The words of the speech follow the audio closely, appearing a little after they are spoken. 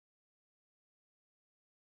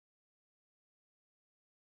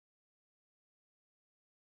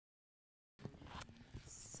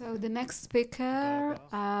So the next speaker,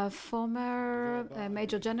 former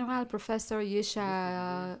Major General Professor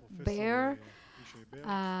Yishai Bear.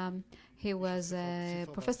 He was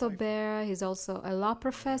Professor Bear. He's also a law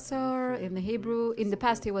professor in the Hebrew. In the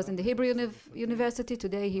past, he was in the Hebrew University.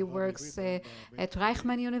 Today, he works at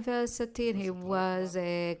Reichman University, and he was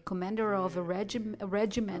a commander of a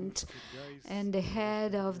regiment and the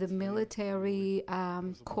head of the military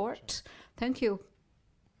court. Thank you.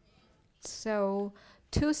 So,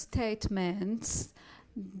 two statements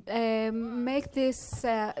make this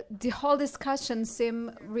the whole discussion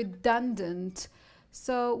seem redundant.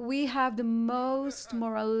 So we have the most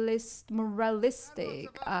moralistic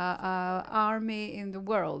army in the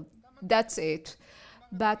world. That's it.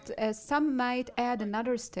 But some might add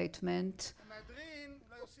another statement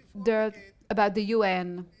about the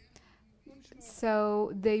UN.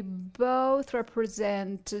 So they both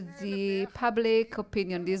represent the public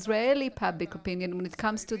opinion, the Israeli public opinion when it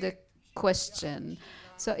comes to the question.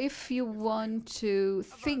 So if you want to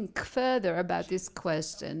think further about this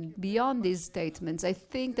question, beyond these statements, I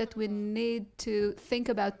think that we need to think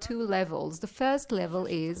about two levels. The first level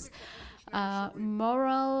is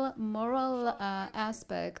moral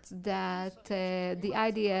aspects that the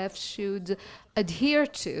IDF should adhere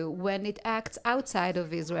to when it acts outside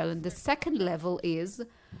of Israel. And the second level is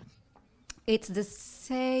it's the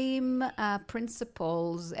same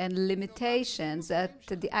principles and limitations that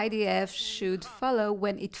the IDF should follow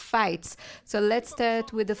when it fights. So let's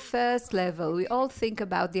start with the first level. We all think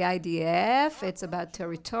about the IDF. It's about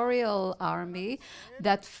territorial army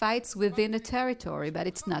that fights within a territory, but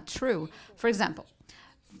it's not true. For example,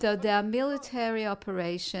 so there are military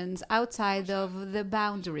operations outside of the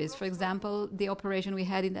boundaries. For example, the operation we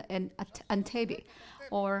had in Entebbe,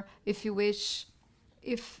 or if you wish,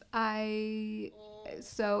 if I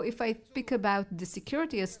speak about the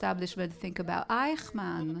security establishment, think about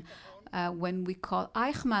Reichman. When we call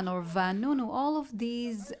Reichman or Vanunu, all of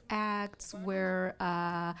these acts were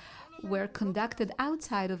conducted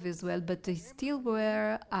outside of Israel, but they still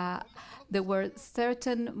were. There were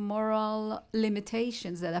certain moral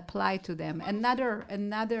limitations that apply to them. Another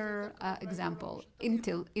example: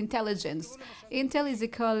 intelligence. Intel is a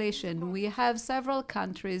coalition. We have several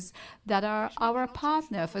countries that are our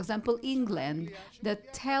partner. For example, England,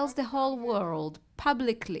 that tells the whole world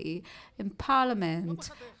publicly in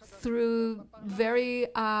Parliament through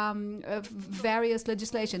various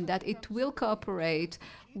legislation that it will cooperate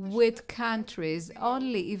with countries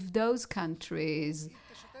only if those countries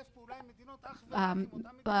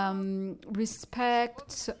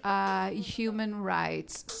respect human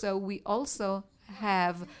rights. So we also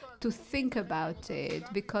have to think about it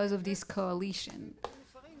because of this coalition.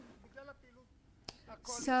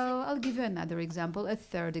 So I'll give you another example, a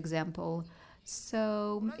third example.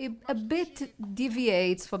 So it a bit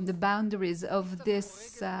deviates from the boundaries of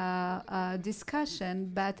this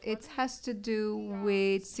discussion, but it has to do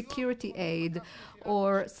with security aid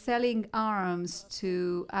or selling arms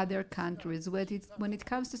to other countries. When it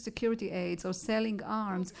comes to security aids or selling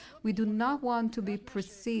arms, we do not want to be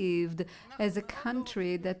perceived as a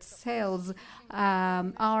country that sells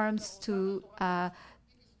arms to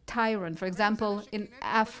tyrant. For example, in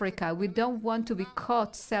Africa, we don't want to be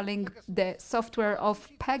caught selling the software of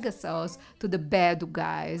Pegasus to the bad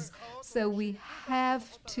guys. So we have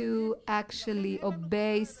to actually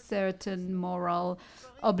obey certain moral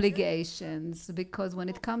obligations, because when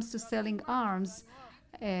it comes to selling arms,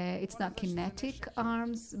 it's not kinetic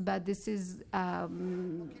arms, but this is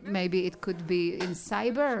maybe it could be in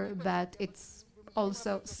cyber, but it's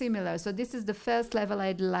also similar. So this is the first level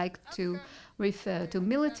I'd like to refer to: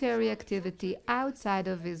 military activity outside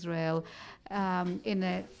of Israel in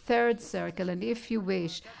a third circle, and if you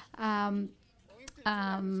wish,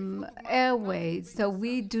 airways. So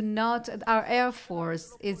we do not, our Air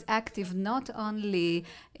Force is active not only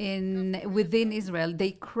within Israel,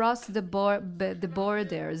 they cross the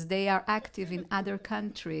borders, they are active in other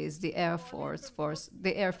countries, the Air Force.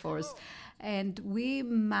 And we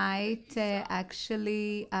might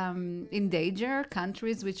actually endanger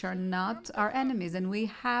countries which are not our enemies, and we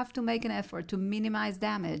have to make an effort to minimize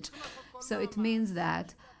damage. So it means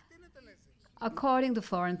that, according to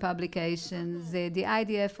foreign publications, the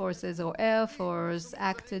IDF forces or Air Force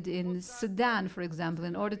acted in Sudan, for example.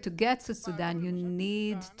 In order to get to Sudan, you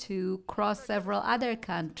need to cross several other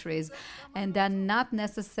countries, and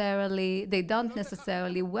they don't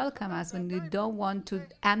necessarily welcome us when you don't want to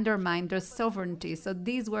undermine their sovereignty. So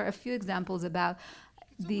these were a few examples about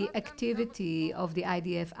the activity of the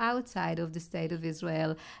IDF outside of the State of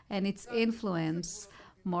Israel and its influence,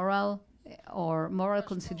 moral or moral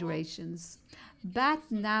considerations. But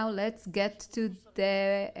now let's get to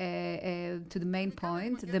the main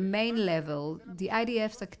point, the main level, the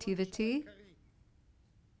IDF's activity,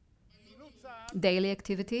 daily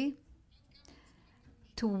activity.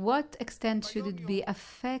 To what extent should it be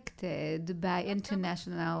affected by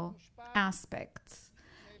international aspects?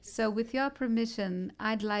 So with your permission,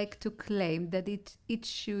 I'd like to claim that it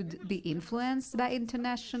should be influenced by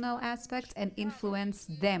international aspects and influence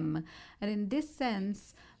them. And in this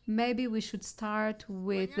sense, maybe we should start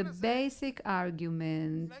with the basic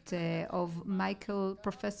argument of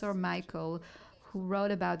Professor Michael, who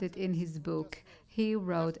wrote about it in his book. He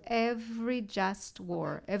wrote, every just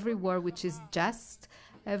war, every war which is just,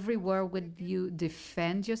 every war when you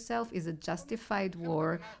defend yourself is a justified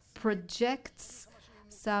war, projects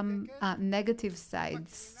some negative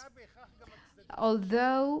sides.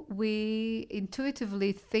 Although we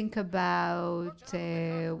intuitively think about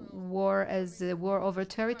war as a war over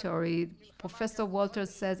territory, Professor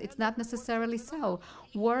Walters says it's not necessarily so.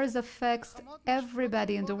 Wars affect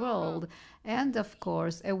everybody in the world. And of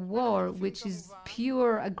course, a war which is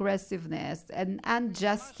pure aggressiveness, an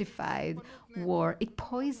unjustified war, it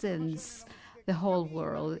poisons the whole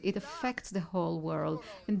world. It affects the whole world.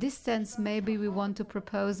 In this sense, maybe we want to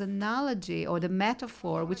propose an analogy or the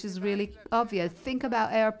metaphor, which is really obvious. Think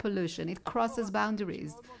about air pollution. It crosses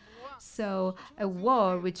boundaries. So a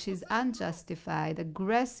war which is unjustified,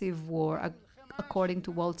 aggressive war, according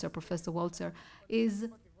to Walzer, Professor Walzer, is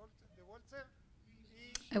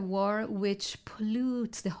a war which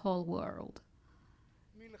pollutes the whole world.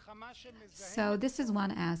 So this is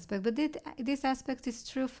one aspect, but this aspect is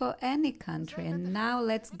true for any country. And now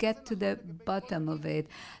let's get to the bottom of it.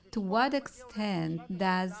 To what extent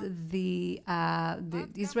does the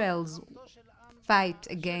Israel's fight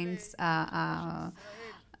against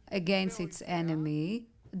its enemy,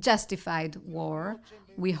 justified war?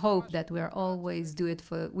 We hope that we always do it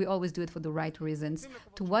for the right reasons.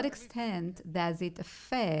 To what extent does it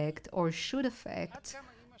affect or should affect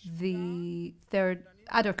the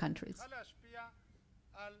other countries?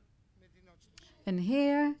 And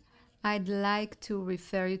here I'd like to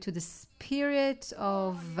refer you to the spirit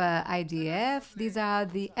of IDF. These are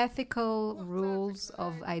the ethical rules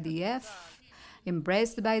of IDF,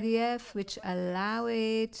 embraced by IDF, which allow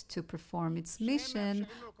it to perform its mission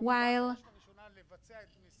while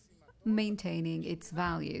maintaining its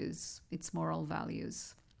values, its moral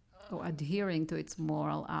values, or adhering to its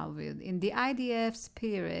moral values. In the IDF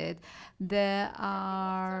spirit,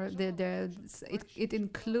 it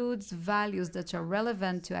includes values that are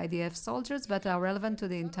relevant to IDF soldiers, but are relevant to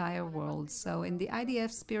the entire world. So in the IDF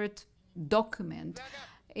spirit document,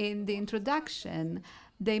 in the introduction,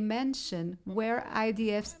 they mention where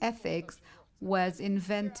IDF's ethics was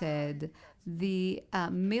invented. The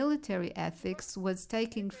military ethics was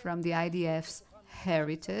taken from the IDF's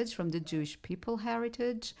heritage, from the Jewish people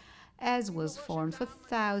heritage, as was formed for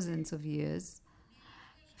thousands of years,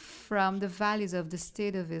 from the values of the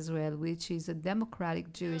State of Israel, which is a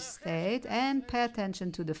democratic Jewish state, and pay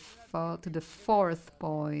attention to the fourth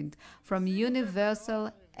point, from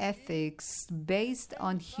universal ethics based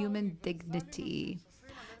on human dignity.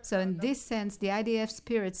 So in this sense, the IDF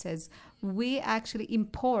spirit says we actually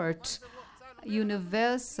import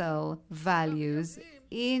universal values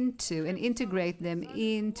into and integrate them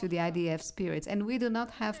into the IDF spirits. And we do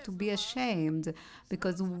not have to be ashamed,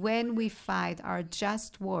 because when we fight our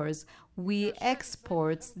just wars, we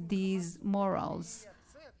export these morals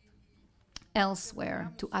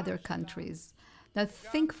elsewhere to other countries. Now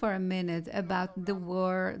think for a minute about the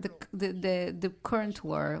war, the current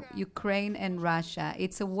war, Ukraine and Russia.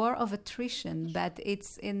 It's a war of attrition, but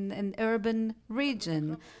it's in an urban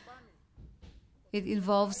region. It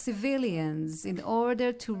involves civilians. In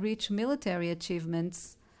order to reach military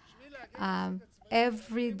achievements,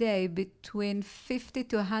 every day between 50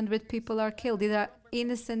 to 100 people are killed. These are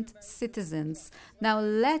innocent citizens. Now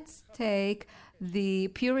let's take the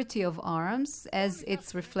purity of arms as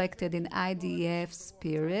it's reflected in IDF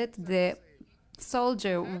spirit. The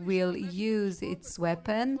soldier will use its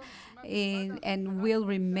weapon and will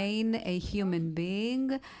remain a human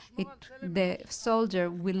being. The soldier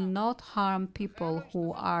will not harm people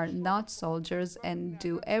who are not soldiers and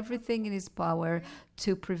do everything in his power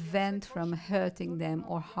to prevent from hurting them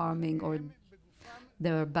or harming or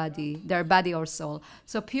their body or soul.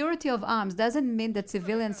 So purity of arms doesn't mean that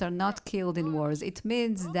civilians are not killed in wars. It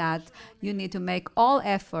means that you need to make all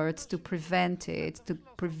efforts to prevent it, to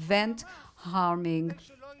prevent harming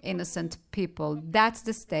innocent people. That's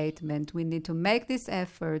the statement. We need to make this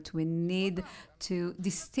effort. We need to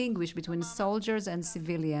distinguish between soldiers and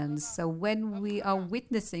civilians. So when we are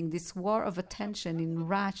witnessing this war of attention in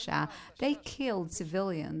Russia, they killed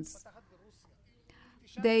civilians.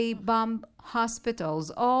 They bomb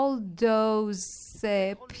hospitals, all those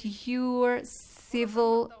pure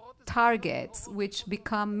civil targets which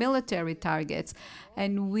become military targets,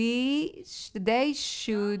 and they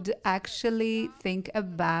should actually think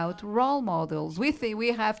about role models. We think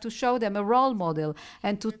we have to show them a role model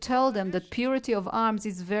and to tell them that purity of arms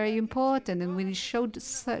is very important, and we should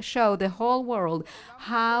show the whole world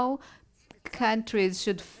how countries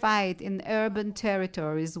should fight in urban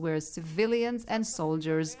territories where civilians and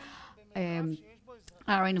soldiers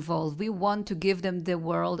are involved. We want to give them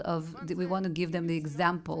we want to give them the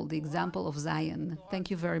example of Zion. Thank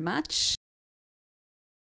you very much.